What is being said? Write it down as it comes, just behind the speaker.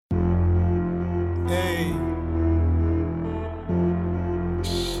Hey.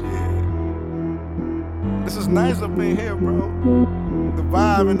 Shit. This is nice up in here, bro. The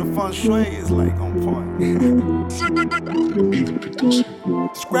vibe and the feng shui is like on point.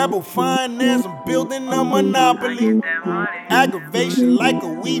 Scrabble finance, I'm building a monopoly. Aggravation like a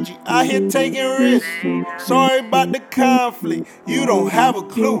Ouija, out here taking risks. Sorry about the conflict, you don't have a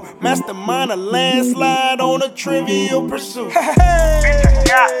clue. Mastermind a landslide on a trivial pursuit. Bitch, I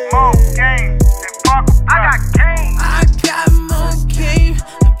got more game than Parker. I got game. I got more game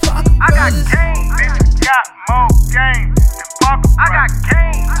than Parker. I got game. Bitch, I got more game than Parker. I got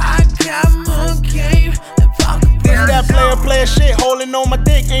game. I got more game than Parker. Bitch, that player shit, holding on my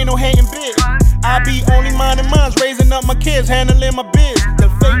dick, ain't no hating bitch. I be only minding mines, raising up my kids, handling my biz. The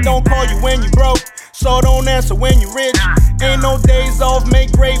fake don't call you when you broke, so don't answer when you rich. Ain't no days off,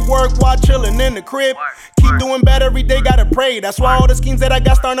 make great work while chillin' in the crib. Keep doing better every day, gotta pray. That's why all the schemes that I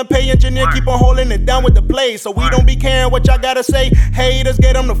got starting to pay. Engineer, keep on holding it down with the play. So we don't be caring what y'all gotta say. Haters,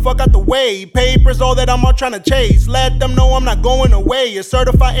 get them the fuck out the way. Papers, all that I'm all trying to chase. Let them know I'm not going away. You're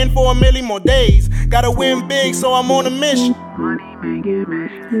certified in for a million more days. Gotta win big, so I'm on a mission.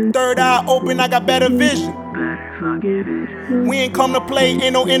 Third eye open, I got better vision. We ain't come to play,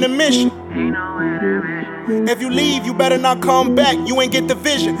 ain't no intermission. If you leave, you better not come back, you ain't get the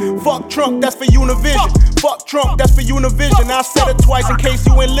vision. Fuck Trump, that's for Univision. Fuck Trump, that's for Univision. I said it twice in case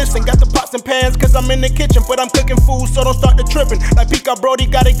you ain't listen. Got the pots and pans cause I'm in the kitchen, but I'm cooking food, so don't start the tripping. Like Pika Brody,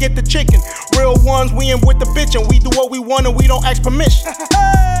 gotta get the chicken. Real ones, we ain't with the bitchin'. We do what we want and we don't ask permission.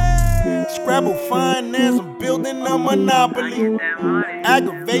 Scrabble finance, I'm building a monopoly.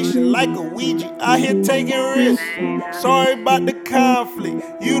 Aggravation like a Ouija, out here taking risks. Sorry about the conflict,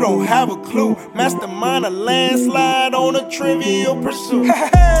 you don't have a clue. Mastermind a landslide on a trivial pursuit.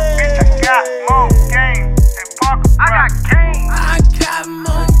 Bitch, I got more game than Parker. I got game. I got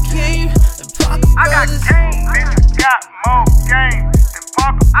more game than Parker. I got game. Bitch, I got more game than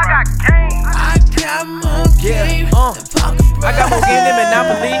Parker. I got game. I got more game than Parker. I got more game than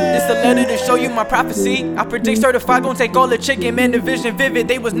Monopoly. This a letter to show you my prophecy. I predict certified gon' take all the chicken. Man, the vision vivid,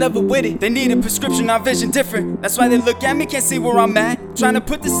 they was never with it. They need a prescription, our vision different. That's why they look at me, can't see where I'm at. Trying to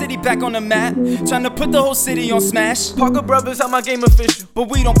put the city back on the map. Trying to put the whole city on smash. Parker Brothers, how my game official. But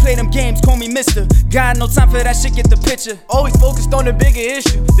we don't play them games, call me mister. Got no time for that shit, get the picture. Always focused on the bigger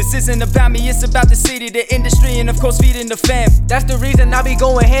issue. This isn't about me, it's about the city, the industry, and of course feeding the fam. That's the reason I be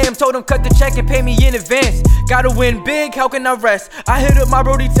going ham. Told them cut the check and pay me in advance. Gotta win big, how can I rest? I hit up my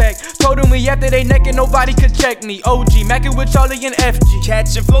Brody tech. Told him we after they neck and nobody could check me. OG, Macc with Charlee and FG.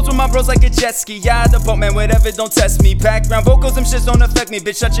 Catching flows with my bros like a jet ski. Yeah, the boat man, whatever, don't test me. Background vocals, them shits don't affect me.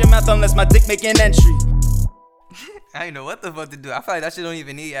 Bitch, shut your mouth unless my dick make an entry. I ain't know what the fuck to do. I feel like that shit don't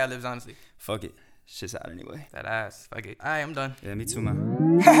even need ad-libs, honestly. Fuck it, shit's out anyway. That ass, fuck it. Alright, I'm done. Yeah, me too, man.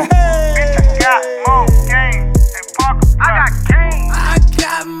 Bitch, I got more game than Parker. I got game. I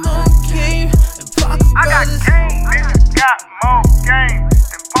got more game than Parker. I got game. Bitch, I got more game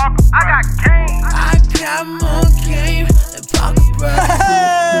than Parker. I got game. I got more game than Parker Brothers.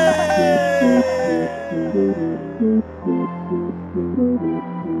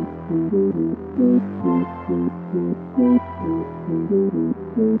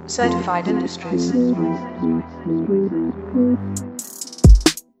 Certified Industries.